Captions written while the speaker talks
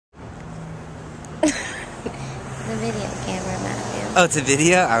a video camera, Matthew. Oh, it's a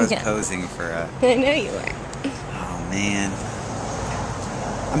video? I was posing for a... I know you were. Oh, man.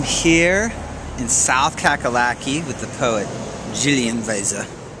 I'm here in South Kakalaki with the poet Jillian Weise.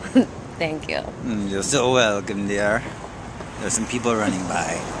 Thank you. You're so welcome, dear. There's some people running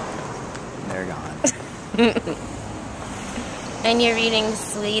by. They're gone. And you're reading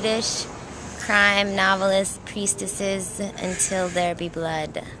Swedish crime novelist Priestesses Until There Be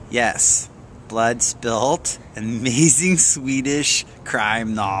Blood. Yes. Blood Spilt. Amazing Swedish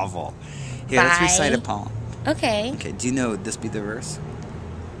crime novel. Here, let's recite a poem. Okay. Okay, do you know this be the verse?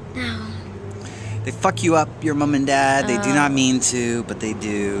 No. They fuck you up, your mom and dad. They do not mean to, but they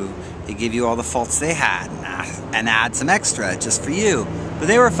do. They give you all the faults they had and add some extra just for you. But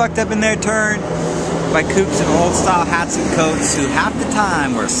they were fucked up in their turn by kooks in old-style hats and coats who half the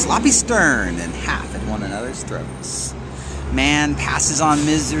time were sloppy stern and half at one another's throats. Man passes on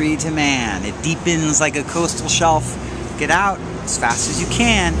misery to man. It deepens like a coastal shelf. Get out as fast as you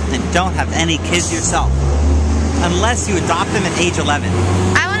can and don't have any kids yourself. Unless you adopt them at age 11.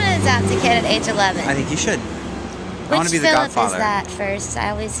 I want to adopt a kid at age 11. I think you should. I want to be the Philip godfather. is that first?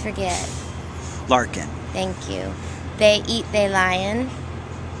 I always forget. Larkin. Thank you. They eat, they lion.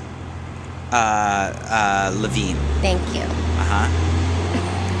 Levine. Thank you. Are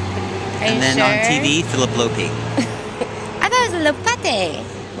And you then sure? on TV, Philip Larkin. I thought it was Lopate.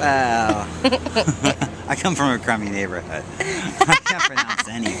 Well, I come from a crummy neighborhood. I can't pronounce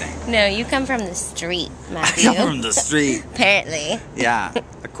anything. No, you come from the street, I Matthew. come from the street. Apparently. Yeah,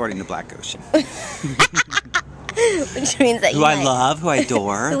 according to Black Ocean. Which means that Who I love, who I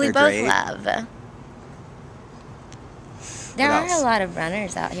adore. who we They're both great. love. There What are else? a lot of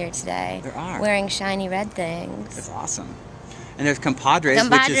runners out here today. There are. Wearing shiny red things. It's awesome. And there's Compadres, which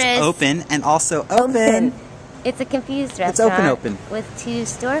Compadres. is open and also open. It's a confused It's restaurant. open. With 2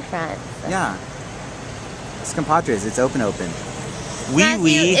 storefronts. Yeah. It's Compadres. It's open. We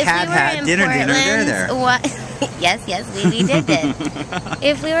Matthew, if had we were in dinner Portland, there. What? Yes, we did.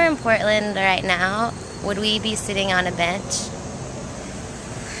 If we were in Portland right now, would we be sitting on a bench?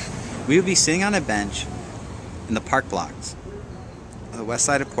 We would be sitting on a bench in the park blocks on the west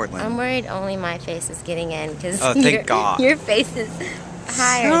side of Portland. I'm worried only my face is getting in because Oh, thank God. your face is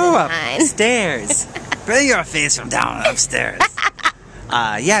higher Go than mine. upstairs. Bring your face from down upstairs.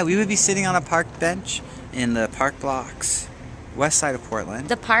 Yeah, we would be sitting on a park bench in the park blocks, west side of Portland.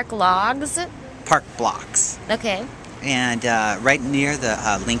 The park logs? Park blocks. Okay. And right near the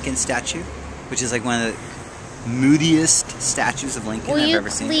Lincoln statue, which is like one of the moodiest statues of Lincoln Will I've you ever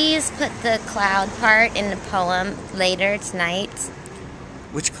seen. please put the cloud part in the poem later tonight?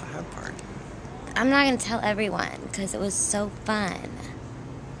 Which cloud part? I'm not going to tell everyone because it was so fun.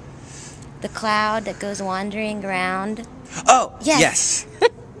 The cloud that goes wandering around. Oh, Yes.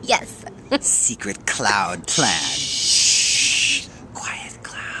 yes. Yes. Secret cloud plan.